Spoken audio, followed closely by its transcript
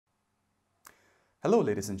Hello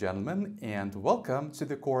ladies and gentlemen, and welcome to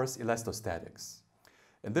the course Elastostatics.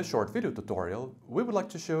 In this short video tutorial, we would like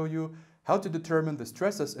to show you how to determine the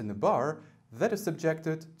stresses in a bar that is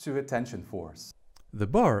subjected to a tension force. The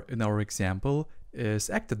bar in our example is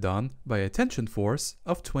acted on by a tension force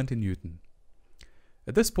of 20 Newton.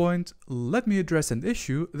 At this point, let me address an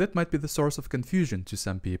issue that might be the source of confusion to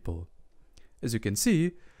some people. As you can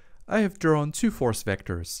see, I have drawn two force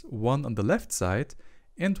vectors, one on the left side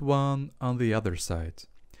and one on the other side.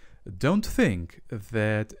 Don't think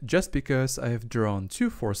that just because I have drawn two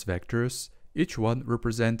force vectors, each one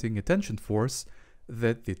representing a tension force,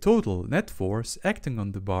 that the total net force acting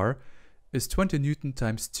on the bar is 20 Newton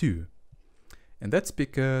times 2. And that's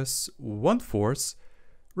because one force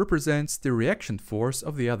represents the reaction force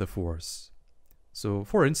of the other force. So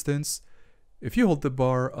for instance, if you hold the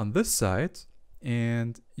bar on this side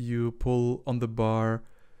and you pull on the bar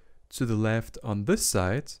to the left on this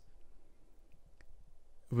side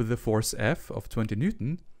with the force F of 20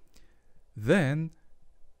 Newton, then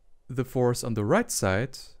the force on the right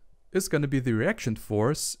side is going to be the reaction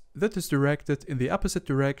force that is directed in the opposite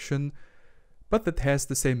direction, but that has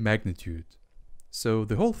the same magnitude. So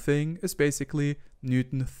the whole thing is basically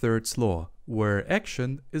Newton's third law, where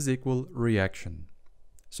action is equal reaction.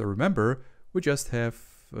 So remember, we just have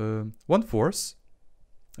one force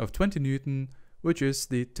of 20 Newton, which is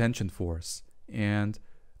the tension force. And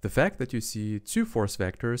the fact that you see two force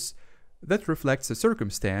vectors, that reflects the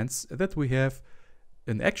circumstance that we have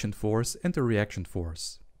an action force and a reaction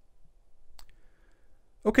force.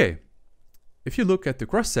 Okay, if you look at the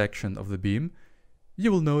cross-section of the beam,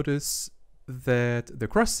 you will notice that the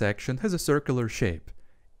cross-section has a circular shape,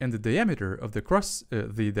 and the diameter of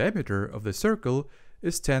the circle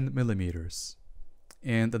is 10 millimeters.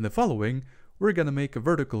 And in the following, we're going to make a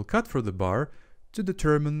vertical cut for the bar to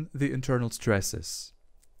determine the internal stresses.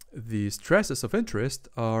 The stresses of interest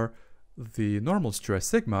are the normal stress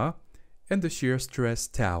sigma and the shear stress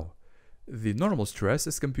tau. The normal stress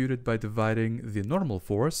is computed by dividing the normal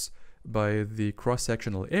force by the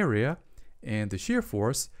cross-sectional area, and the shear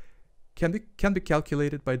force can be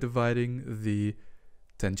calculated by dividing the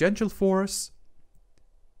tangential force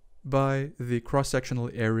by the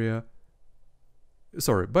cross-sectional area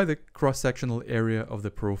of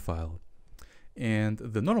the profile. And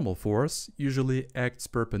the normal force usually acts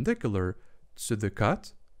perpendicular to the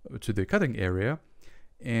cutting area,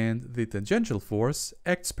 and the tangential force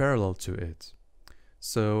acts parallel to it.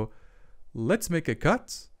 So let's make a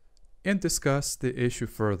cut and discuss the issue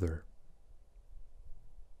further.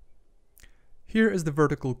 Here is the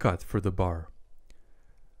vertical cut for the bar.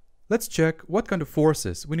 Let's check what kind of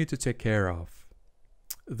forces we need to take care of.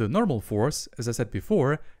 The normal force, as I said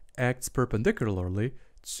before, acts perpendicularly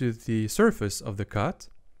to the surface of the cut,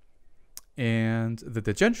 and the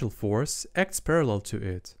tangential force acts parallel to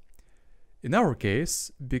it. In our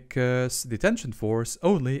case, because the tension force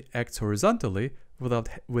only acts horizontally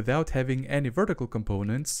without having any vertical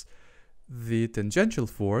components, the tangential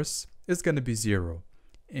force is going to be 0.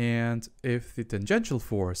 And if the tangential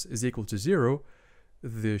force is equal to 0,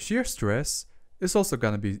 the shear stress is also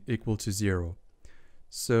going to be equal to 0.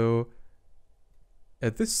 So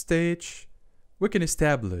at this stage, we can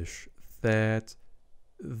establish that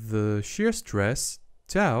the shear stress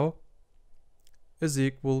tau is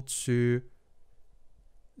equal to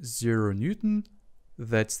 0 Newton.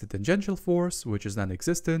 That's the tangential force, which is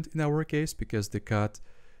non-existent in our case because the cut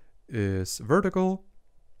is vertical,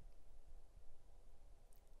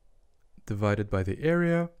 divided by the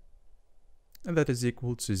area, and that is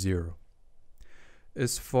equal to 0.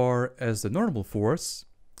 As far as the normal force,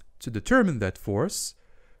 to determine that force,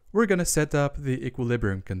 we're going to set up the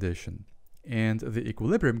equilibrium condition. And the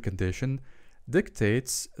equilibrium condition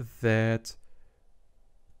dictates that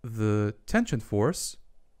the tension force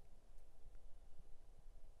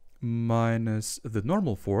minus the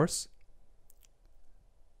normal force,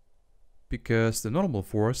 because the normal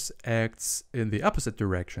force acts in the opposite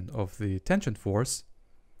direction of the tension force,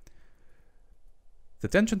 the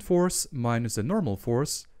tension force minus the normal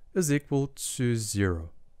force is equal to 0.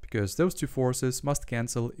 Because those two forces must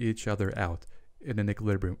cancel each other out in an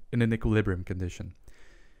equilibrium condition.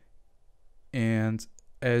 And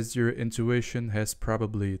as your intuition has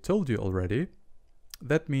probably told you already,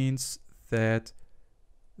 that means that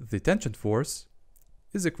the tension force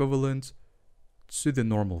is equivalent to the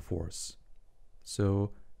normal force.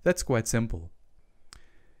 So that's quite simple.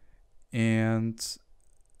 And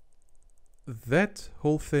that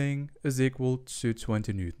whole thing is equal to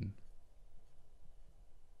 20 Newton.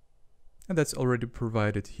 And that's already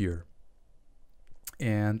provided here.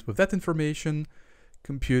 And with that information,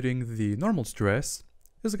 computing the normal stress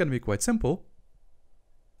is going to be quite simple.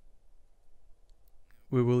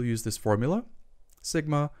 we will use this formula.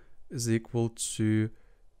 Sigma is equal to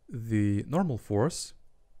the normal force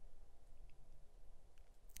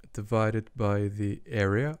divided by the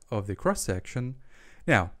area of the cross-section.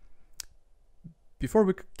 Now, before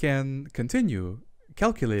we can continue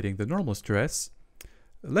calculating the normal stress,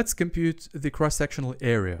 let's compute the cross-sectional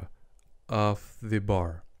area of the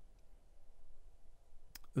bar.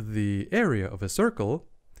 The area of a circle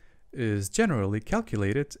is generally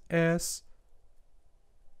calculated as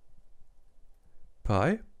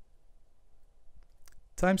pi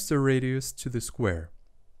times the radius to the square.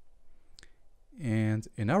 And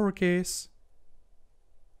in our case,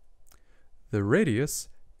 the radius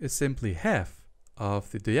is simply half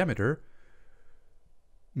of the diameter,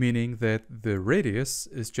 meaning that the radius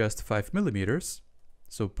is just 5 millimeters.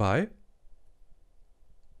 So pi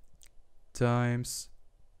times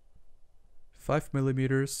 5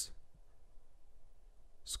 millimeters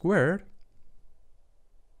squared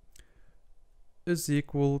is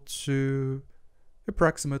equal to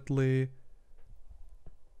approximately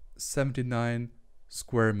 79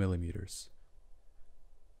 square millimeters.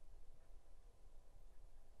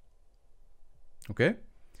 Okay?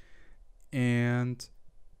 And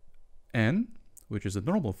N, which is a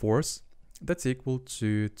normal force, that's equal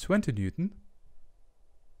to 20 Newton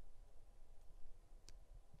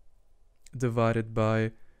divided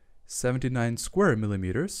by 79 square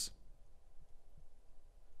millimeters.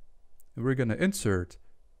 We're going to insert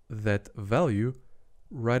that value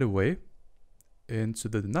right away into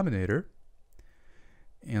the denominator,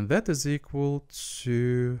 and that is equal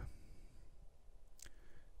to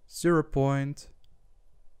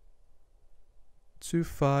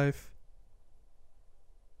 0.25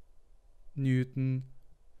 Newton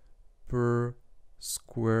per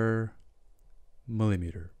square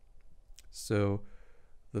millimeter. So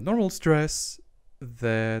the normal stress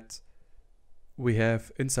that we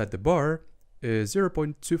have inside the bar is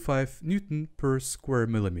 0.25 Newton per square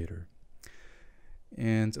millimeter.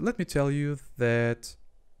 And let me tell you that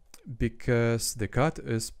because the cut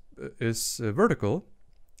is vertical,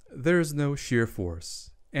 there is no shear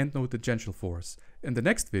force and no tangential force. In the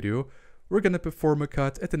next video, we're going to perform a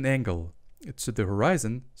cut at an angle to the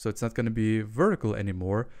horizon, so it's not going to be vertical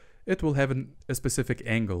anymore. It will have a specific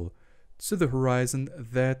angle to the horizon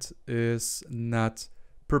that is not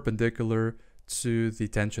perpendicular to the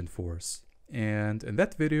tension force. And in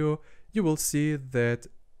that video, you will see that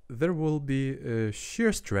there will be a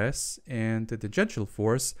shear stress and a tangential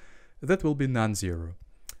force that will be non-zero.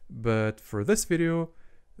 But for this video,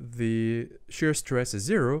 the shear stress is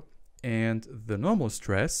 0 and the normal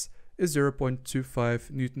stress is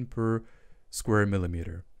 0.25 Newton per square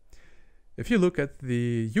millimeter. If you look at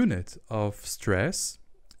the unit of stress,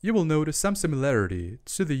 you will notice some similarity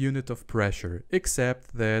to the unit of pressure,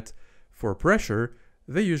 except that for pressure,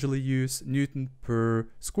 they usually use Newton per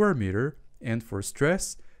square meter, and for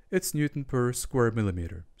stress, it's Newton per square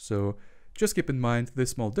millimeter. So just keep in mind this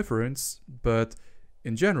small difference, but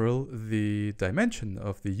in general, the dimension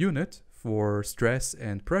of the unit for stress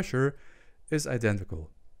and pressure is identical.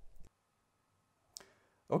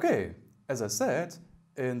 Okay, as I said,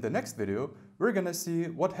 in the next video, we're gonna see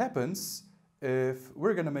what happens if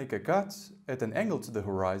we're gonna make a cut at an angle to the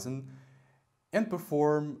horizon and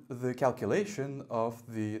perform the calculation of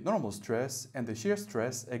the normal stress and the shear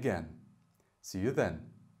stress again. See you then.